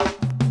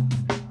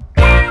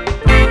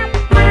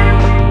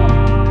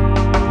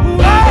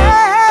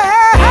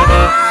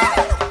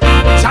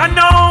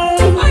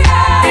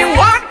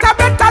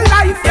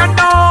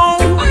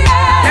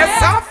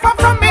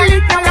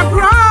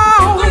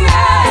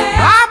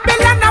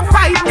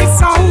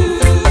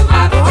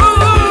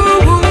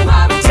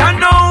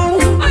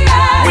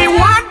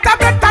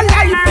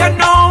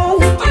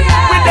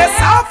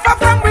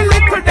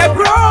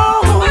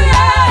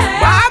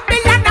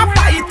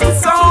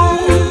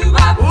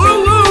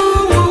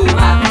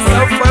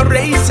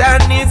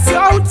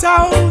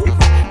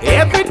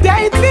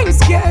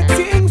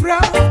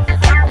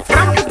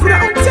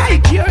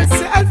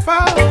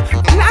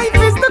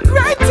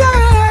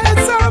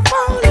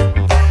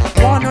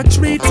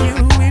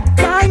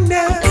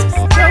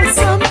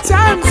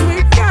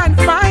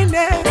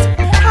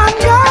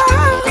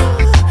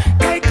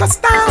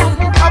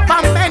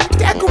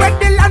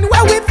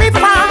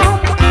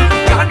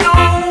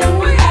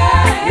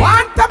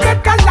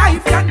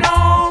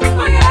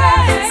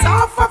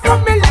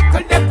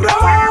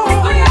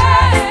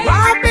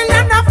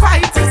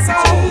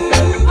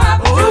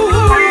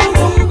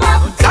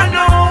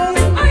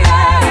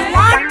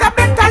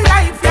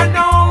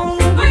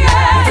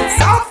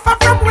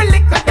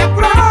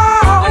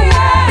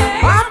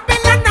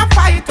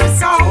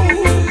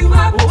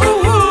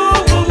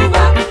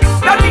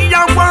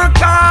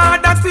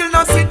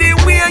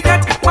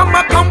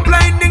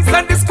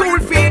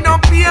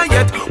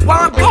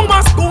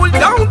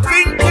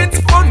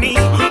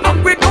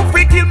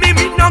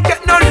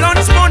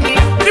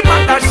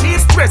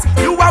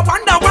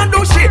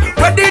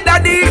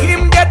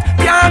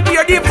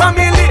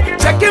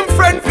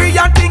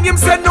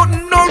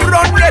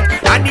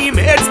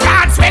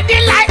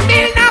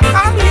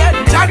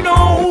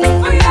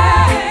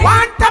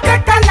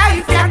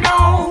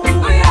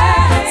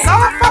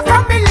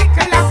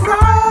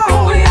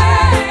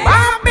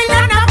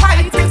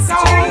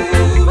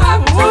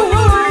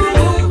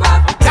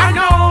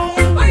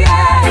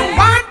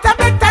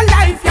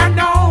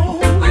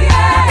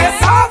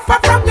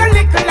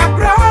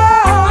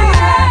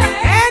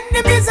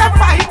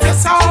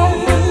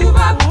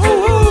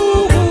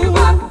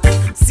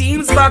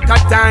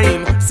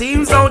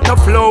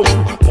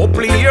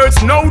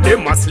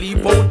them a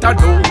sleep out a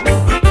door.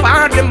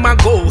 Far them a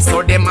go,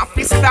 so them a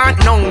fi start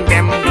now.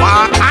 Them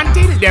walk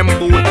until them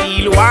both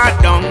heal war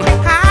down.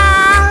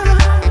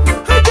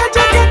 Jaja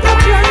get a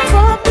plan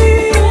for me.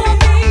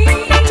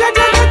 Jaja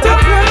get a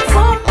plan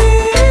for me.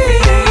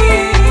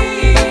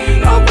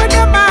 Open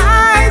up my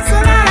eyes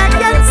and all I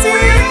can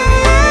see.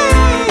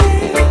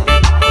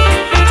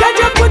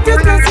 Jaja put his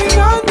blessing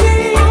on me.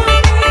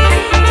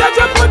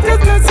 Jaja put his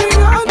blessing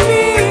on me.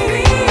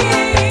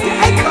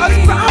 Take us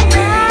from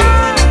me.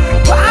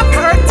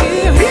 Poverty,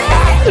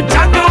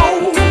 Jah know.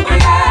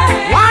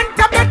 Want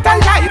a better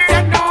life,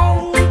 you know.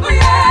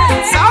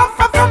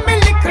 Suffer from me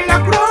little I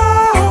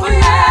grow.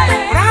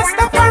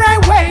 Rastafari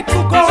way to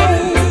go.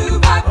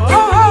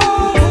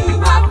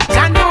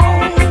 Jah know.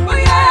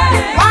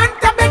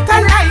 Want a better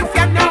life,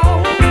 you know.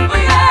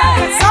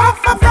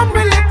 Suffer from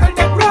me little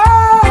to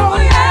grow.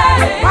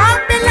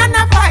 Babylon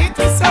a fight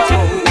to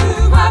soul.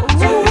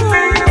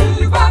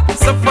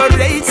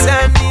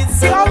 Separation is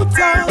so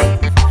tough.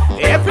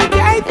 Every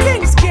day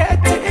things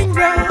getting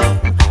rough.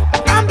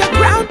 On the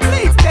ground,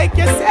 please take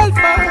yourself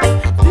up.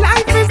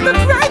 Life is the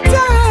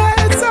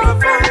brightest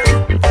of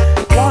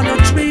all. Wanna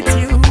treat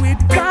you with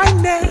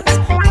kindness,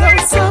 though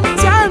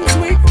sometimes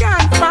we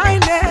can't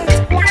find it.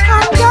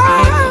 And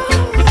God,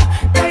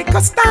 take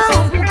us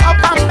down,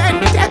 government,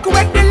 take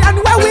away the land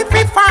where we feel.